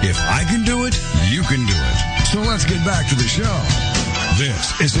principles, if I can do it, you can do it. So let's get back to the show.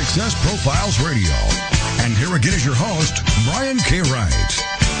 This is Success Profiles Radio. And here again is your host, Brian K. Wright.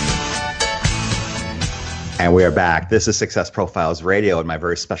 And we are back. This is Success Profiles Radio, and my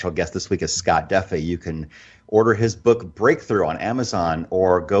very special guest this week is Scott Duffy. You can order his book Breakthrough on Amazon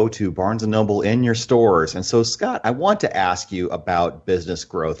or go to Barnes & Noble in your stores. And so, Scott, I want to ask you about business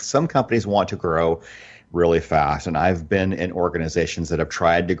growth. Some companies want to grow really fast, and I've been in organizations that have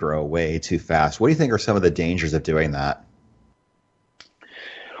tried to grow way too fast. What do you think are some of the dangers of doing that?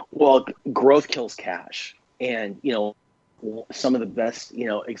 Well, growth kills cash. And, some of the best,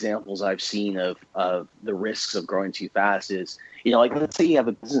 examples I've seen of the risks of growing too fast is, like let's say you have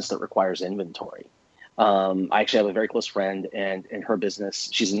a business that requires inventory. I actually have a very close friend, and in her business,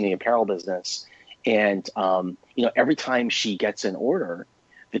 she's in the apparel business. And, every time she gets an order,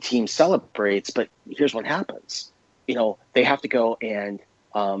 the team celebrates. But here's what happens. They have to go and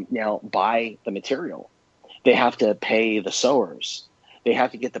now buy the material. They have to pay the sewers. They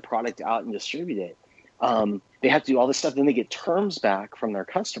have to get the product out and distribute it. They have to do all this stuff. Then they get terms back from their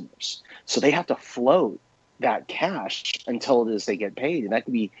customers. So they have to float that cash until it is they get paid. And that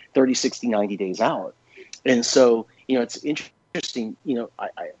could be 30, 60, 90 days out. And so, it's interesting.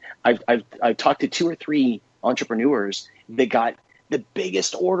 I've talked to 2 or 3 entrepreneurs that got the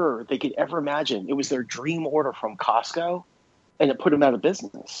biggest order they could ever imagine. It was their dream order from Costco, and it put them out of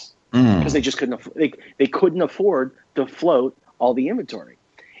business because they just they couldn't afford to float all the inventory.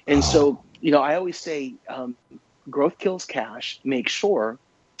 And so, I always say growth kills cash. Make sure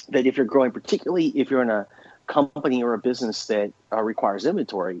that if you're growing, particularly if you're in a company or a business that requires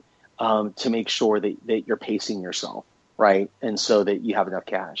inventory, to make sure that you're pacing yourself, right? And so that you have enough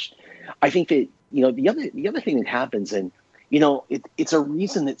cash. I think that, the other thing that happens, and, it's a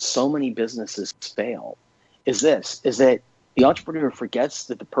reason that so many businesses fail, is that the entrepreneur forgets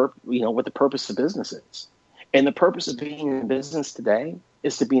that what the purpose of business is. And the purpose of being in business today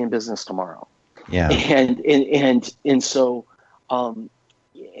is to be in business tomorrow. Yeah. And so,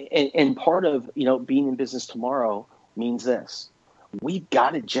 and part of, being in business tomorrow means this: we've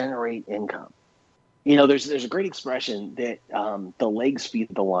got to generate income. There's a great expression that the legs feed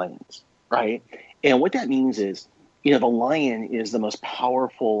the lions, right? And what that means is, the lion is the most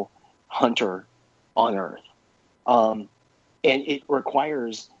powerful hunter on earth. And it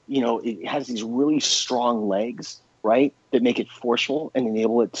requires, it has these really strong legs, right, that make it forceful and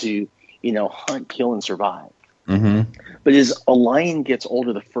enable it to, hunt, kill, and survive. Mm-hmm. But as a lion gets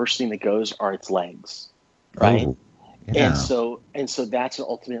older, the first thing that goes are its legs, right? Oh, yeah. And so that's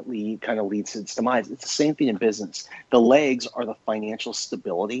ultimately kind of leads to its demise. It's the same thing in business. The legs are the financial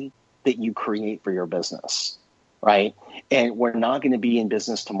stability that you create for your business, right? And we're not going to be in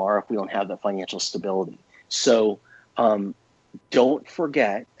business tomorrow if we don't have the financial stability. So don't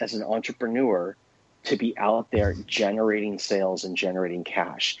forget, as an entrepreneur, to be out there generating sales and generating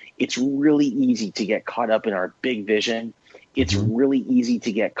cash. It's really easy to get caught up in our big vision. It's really easy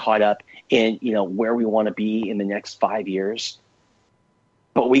to get caught up in, where we want to be in the next 5 years.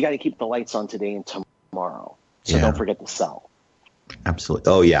 But we got to keep the lights on today and tomorrow. So don't forget to sell.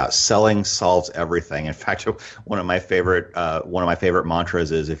 Absolutely. Oh yeah, selling solves everything. In fact, one of my favorite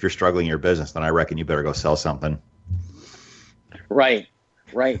mantras is, if you're struggling in your business, then I reckon you better go sell something. Right.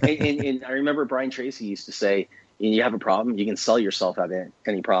 And I remember Brian Tracy used to say, you have a problem, you can sell yourself out of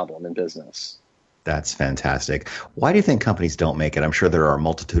any problem in business. That's fantastic. Why do you think companies don't make it? I'm sure there are a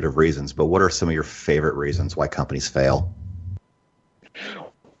multitude of reasons, but what are some of your favorite reasons why companies fail?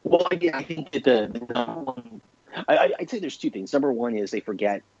 Well, I think that the number one, I'd say there's 2 things. Number one is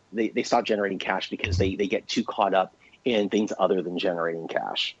they stop generating cash because they get too caught up in things other than generating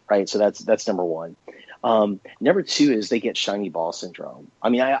cash, right? So that's number one. Number 2 is they get shiny ball syndrome. I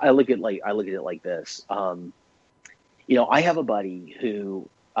mean, I look at it like this. I have a buddy who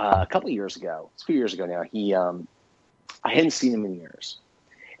a couple of years ago, it's a few years ago now, I hadn't seen him in years,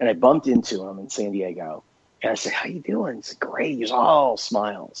 and I bumped into him in San Diego, and I said, "How you doing?" He said, "Great." He was all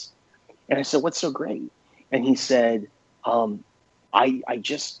smiles, and I said, "What's so great?" And he said, "I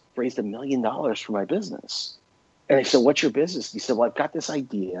just raised $1 million for my business." And I said, "What's your business?" He said, "Well, I've got this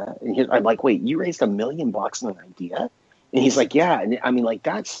idea." And I'm like, "Wait, you raised $1 million on an idea?" And he's like, "Yeah." And I mean, like,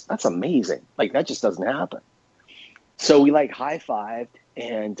 that's amazing. Like, that just doesn't happen. So we high-fived,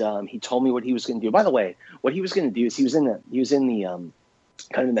 and he told me what he was going to do. By the way, what he was going to do is he was in the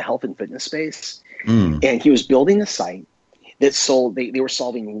kind of in the health and fitness space, and he was building a site that sold. They were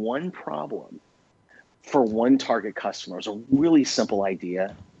solving one problem for one target customer. It was a really simple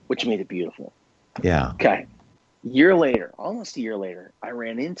idea, which made it beautiful. Yeah. Okay. Year later, almost a year later, I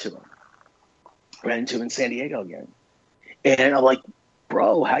ran into him. In San Diego again. And I'm like,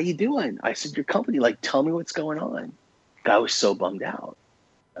 bro, how you doing? I said, your company, like, tell me what's going on. Guy was so bummed out.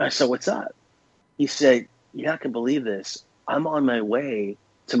 I said, what's up? He said, you're not going to believe this. I'm on my way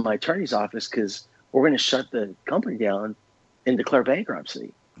to my attorney's office because we're going to shut the company down and declare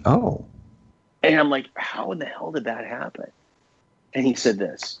bankruptcy. Oh. And I'm like, how in the hell did that happen? And he said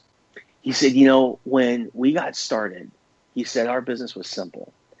this. He said, when we got started, he said our business was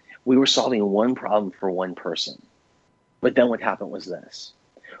simple. We were solving one problem for one person. But then what happened was this.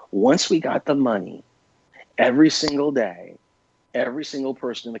 Once we got the money, every single day, every single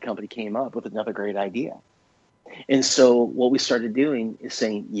person in the company came up with another great idea. And so what we started doing is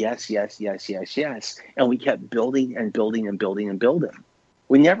saying yes, yes, yes, yes, yes. And we kept building and building and building and building.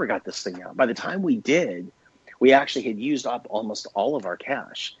 We never got this thing out. By the time we did, we actually had used up almost all of our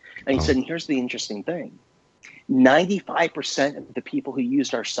cash. And he said, and here's the interesting thing. 95% of the people who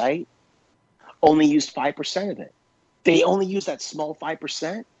used our site only used 5% of it. They only used that small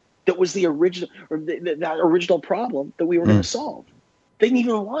 5% that was the original, or that original problem that we were going to solve. They didn't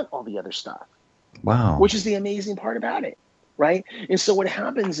even want all the other stuff. Wow. Which is the amazing part about it, right? And so what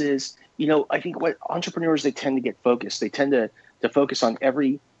happens is, I think what entrepreneurs, they tend to get focused. They tend to focus on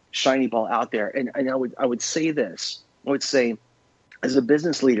every shiny ball out there. And I would say this. I would say, as a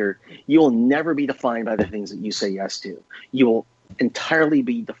business leader, you will never be defined by the things that you say yes to. You will entirely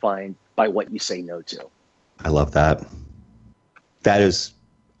be defined by what you say no to. I love that. That is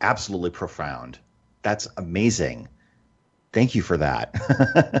absolutely profound. That's amazing. Thank you for that.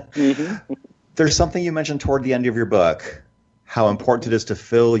 Mm-hmm. There's something you mentioned toward the end of your book, how important it is to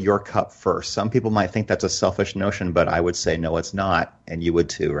fill your cup first. Some people might think that's a selfish notion, but I would say, no, it's not. And you would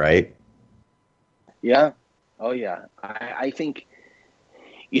too, right? Yeah. Oh, yeah. I think,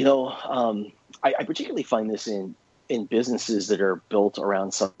 I particularly find this in businesses that are built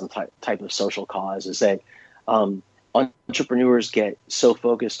around some type of social cause, is that entrepreneurs get so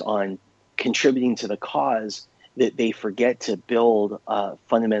focused on contributing to the cause that they forget to build a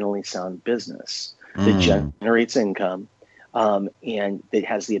fundamentally sound business that generates income and that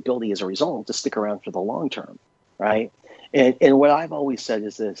has the ability as a result to stick around for the long term, right? And what I've always said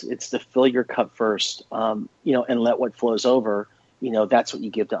is this: it's to fill your cup first, and let what flows over. That's what you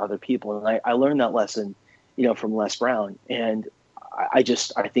give to other people. And I learned that lesson, from Les Brown. And I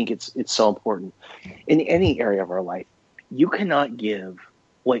think it's so important in any area of our life. You cannot give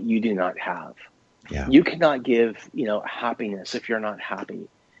what you do not have. Yeah. You cannot give, happiness if you're not happy.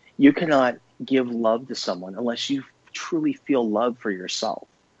 You cannot give love to someone unless you truly feel love for yourself.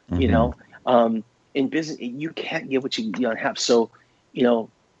 Mm-hmm. In business, you can't give what you don't have. So,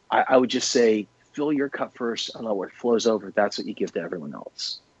 I would just say, fill your cup first and let what flows over. That's what you give to everyone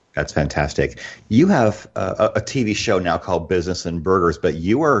else. That's fantastic. You have a TV show now called Business and Burgers, but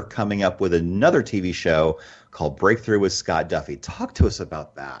you are coming up with another TV show called Breakthrough with Scott Duffy. Talk to us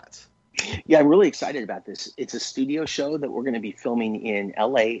about that. Yeah, I'm really excited about this. It's a studio show that we're going to be filming in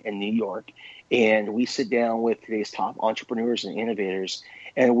LA and New York. And we sit down with today's top entrepreneurs and innovators,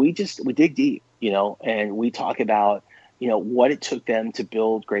 and we dig deep, and we talk about, what it took them to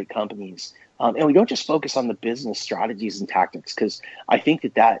build great companies. And we don't just focus on the business strategies and tactics, because I think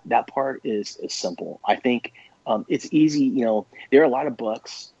that part is simple. I think it's easy. There are a lot of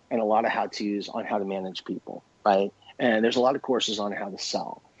books and a lot of how-tos on how to manage people, right? And there's a lot of courses on how to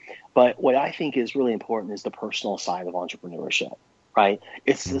sell. But what I think is really important is the personal side of entrepreneurship, right?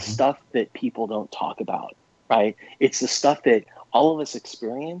 It's the stuff that people don't talk about, right? It's the stuff that all of us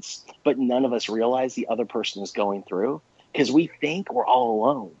experience, but none of us realize the other person is going through, because we think we're all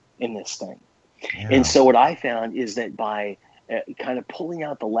alone in this thing. Yeah. And so what I found is that by kind of pulling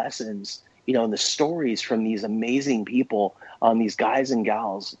out the lessons, and the stories from these amazing people, these guys and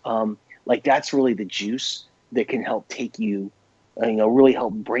gals, that's really the juice that can help take you, really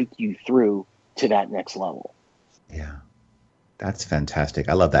help break you through to that next level. Yeah, that's fantastic.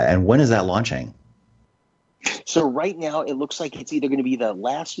 I love that. And when is that launching? So right now it looks like it's either going to be the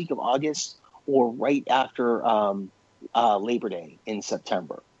last week of August or right after Labor Day in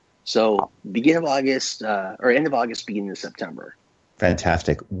September. So beginning of August or end of August, beginning of September.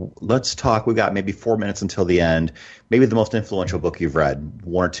 Fantastic. Let's talk. We've got maybe 4 minutes until the end. Maybe the most influential book you've read,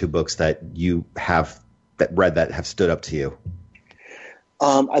 one or two books that you have that have stood up to you.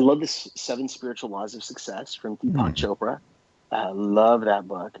 I love this 7 Spiritual Laws of Success from Deepak Chopra. I love that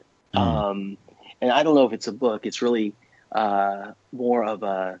book. And I don't know if it's a book. It's really more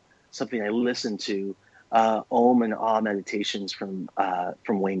of something I listen to. Om and Ah meditations from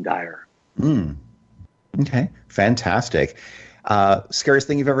Wayne Dyer. Okay, fantastic. Scariest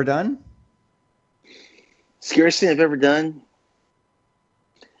thing you've ever done? Scariest thing I've ever done?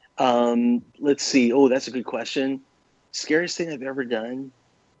 Let's see. Oh, that's a good question. Scariest thing I've ever done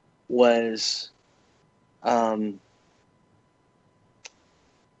was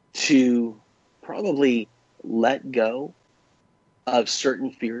to probably let go of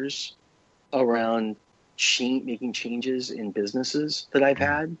certain fears around making changes in businesses that I've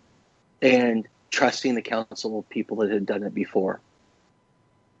had and trusting the counsel of people that had done it before.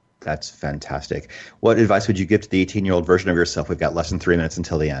 That's fantastic. What advice would you give to the 18-year-old version of yourself? We've got less than 3 minutes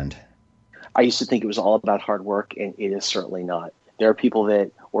until the end. I used to think it was all about hard work, and it is certainly not. There are people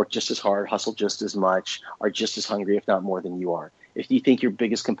that work just as hard, hustle just as much, are just as hungry, if not more than you are. If you think your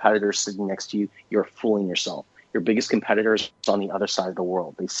biggest competitor is sitting next to you, you're fooling yourself. Your biggest competitor is on the other side of the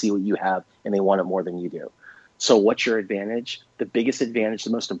world. They see what you have, and they want it more than you do. So what's your advantage? The biggest advantage, the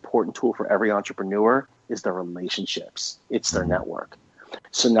most important tool for every entrepreneur is their relationships. It's their network.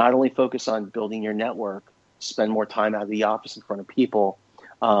 So not only focus on building your network, spend more time out of the office in front of people,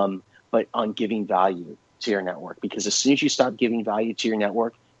 but on giving value to your network. Because as soon as you stop giving value to your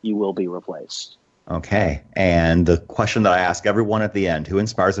network, you will be replaced. Okay. And the question that I ask everyone at the end, who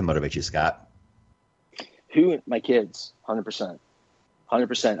inspires and motivates you, Scott? My kids, 100%.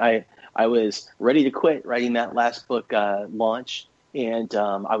 100%. I was ready to quit writing that last book launch, and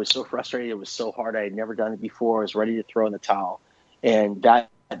I was so frustrated. It was so hard. I had never done it before. I was ready to throw in the towel. And that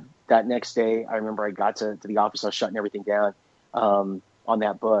next day, I remember I got to the office. I was shutting everything down on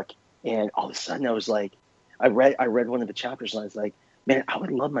that book, and all of a sudden I was like, I read one of the chapters, and I was like, man, I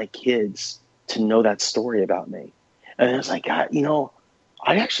would love my kids to know that story about me. And I was like, God,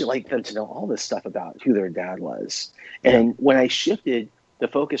 I'd actually like them to know all this stuff about who their dad was. And when I shifted the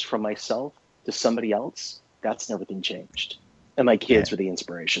focus from myself to somebody else, that's when everything changed. And my kids were the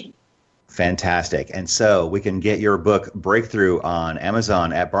inspiration. Fantastic. And so we can get your book Breakthrough on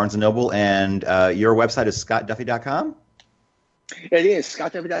Amazon, at Barnes & Noble, and your website is scottduffy.com? It is,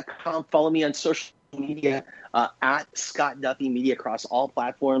 scottduffy.com. Follow me on social media at Scott Duffy Media across all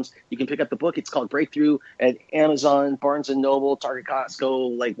platforms. You can pick up the book. It's called Breakthrough at Amazon, Barnes & Noble, Target,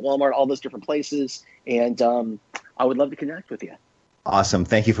 Costco, like Walmart, all those different places. And I would love to connect with you. Awesome.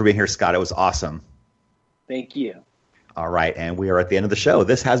 Thank you for being here, Scott. It was awesome. Thank you. All right, and we are at the end of the show.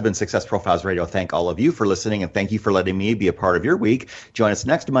 This has been Success Profiles Radio. Thank all of you for listening, and thank you for letting me be a part of your week. Join us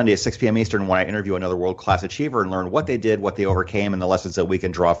next Monday at 6 p.m. Eastern when I interview another world-class achiever and learn what they did, what they overcame, and the lessons that we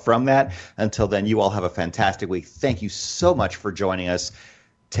can draw from that. Until then, you all have a fantastic week. Thank you so much for joining us.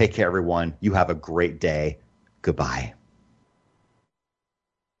 Take care, everyone. You have a great day. Goodbye.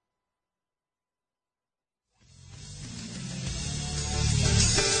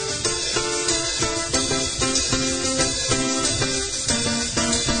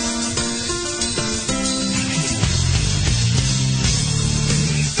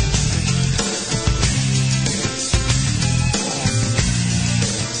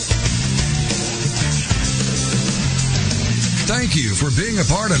 Thank you for being a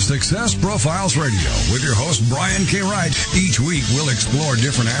part of Success Profiles Radio with your host, Brian K. Wright. Each week, we'll explore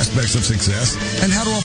different aspects of success and how to